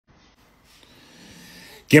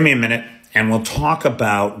Give me a minute and we'll talk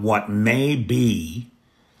about what may be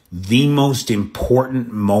the most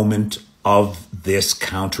important moment of this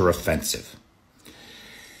counteroffensive.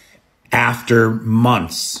 After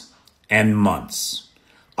months and months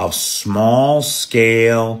of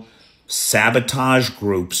small-scale sabotage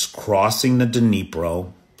groups crossing the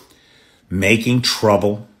Dnipro, making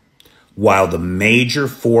trouble, while the major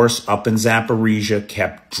force up in Zaporizhia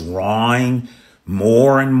kept drawing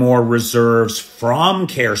more and more reserves from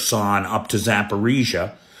Kherson up to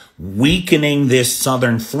Zaporizhia, weakening this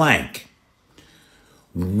southern flank,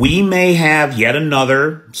 we may have yet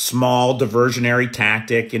another small diversionary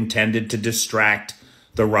tactic intended to distract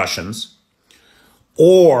the Russians,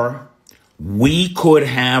 or we could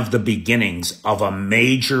have the beginnings of a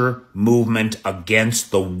major movement against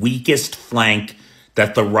the weakest flank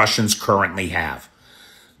that the Russians currently have.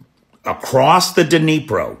 Across the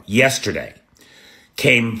Dnipro yesterday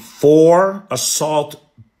came 4 assault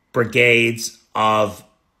brigades of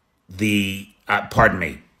the,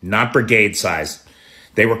 not brigade size.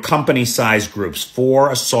 They were company-sized groups, 4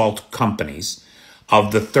 assault companies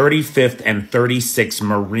of the 35th and 36th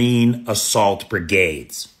Marine Assault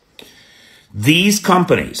Brigades. These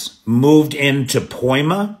companies moved into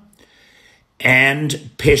Poima and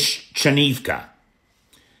Pishchanivka,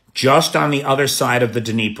 just on the other side of the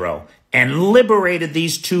Dnipro, and liberated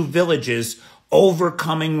these 2 villages,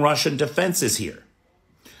 overcoming Russian defenses here.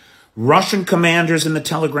 Russian commanders in the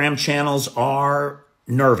Telegram channels are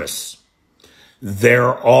nervous.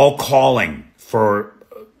 They're all calling for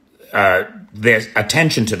this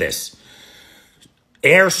attention to this.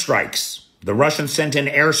 Airstrikes. The Russians sent in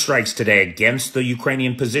airstrikes today against the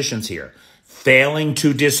Ukrainian positions here, failing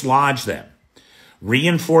to dislodge them.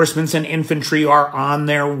 Reinforcements and infantry are on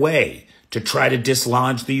their way to try to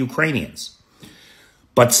dislodge the Ukrainians.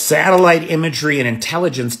 But satellite imagery and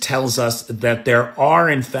intelligence tells us that there are,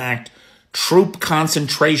 in fact, troop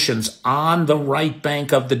concentrations on the right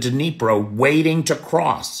bank of the Dnipro waiting to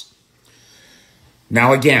cross.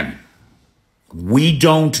 Now, again, we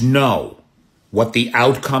don't know what the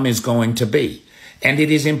outcome is going to be. And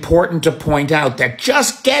it is important to point out that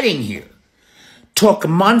just getting here took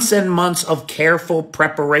months and months of careful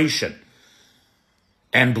preparation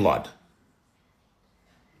and blood.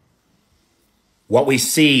 What we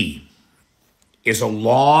see is a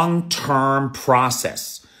long-term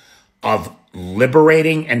process of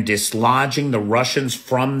liberating and dislodging the Russians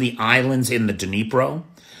from the islands in the Dnipro,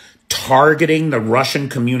 targeting the Russian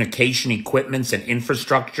communication equipments and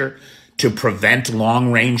infrastructure to prevent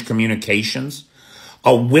long-range communications,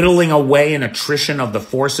 a whittling away and attrition of the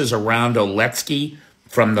forces around Oletsky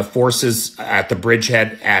from the forces at the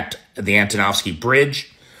bridgehead at the Antonovsky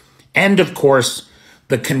Bridge, and, of course,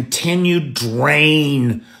 the continued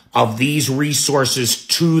drain of these resources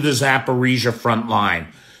to the Zaporizhia front line,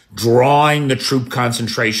 drawing the troop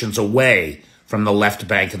concentrations away from the left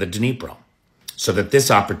bank of the Dnipro, so that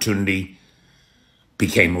this opportunity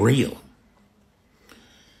became real.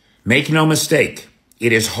 Make no mistake,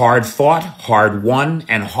 it is hard fought, hard won,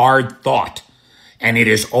 and hard thought, and it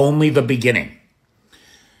is only the beginning.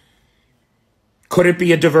 Could it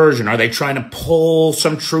be a diversion? Are they trying to pull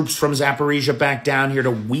some troops from Zaporizhia back down here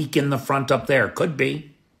to weaken the front up there? Could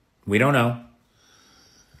be. We don't know.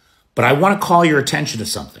 But I want to call your attention to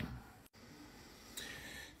something.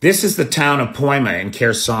 This is the town of Poima in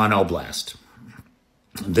Kherson Oblast.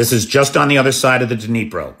 This is just on the other side of the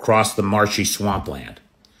Dnipro, across the marshy swampland.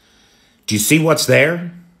 Do you see what's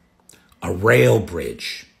there? A rail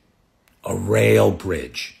bridge. A rail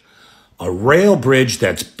bridge. A rail bridge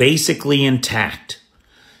that's basically intact.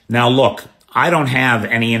 Now look, I don't have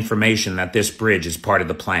any information that this bridge is part of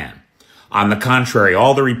the plan. On the contrary,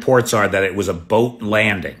 all the reports are that it was a boat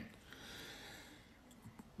landing.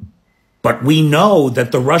 But we know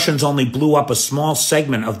that the Russians only blew up a small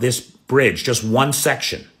segment of this bridge, just one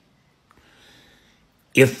section.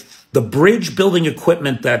 If the bridge building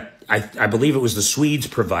equipment that I believe it was the Swedes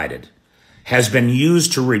provided has been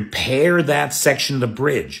used to repair that section of the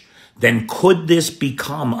bridge, then could this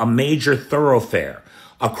become a major thoroughfare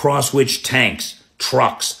across which tanks,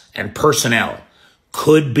 trucks, and personnel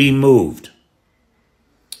could be moved?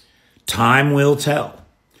 Time will tell.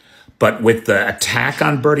 But with the attack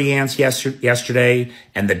on Berdyansk yesterday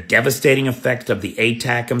and the devastating effect of the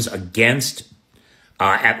ATACMS against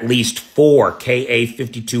at least 4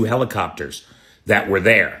 Ka-52 helicopters that were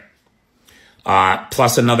there,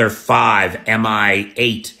 plus another 5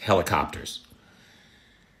 Mi-8 helicopters,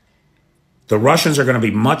 the Russians are going to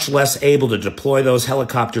be much less able to deploy those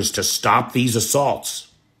helicopters to stop these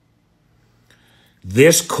assaults.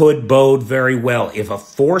 This could bode very well if a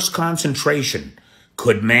force concentration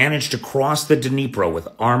could manage to cross the Dnipro with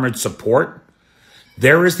armored support,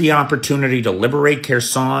 there is the opportunity to liberate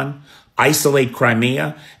Kherson, isolate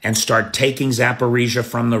Crimea, and start taking Zaporizhia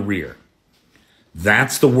from the rear.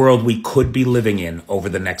 That's the world we could be living in over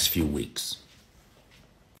the next few weeks.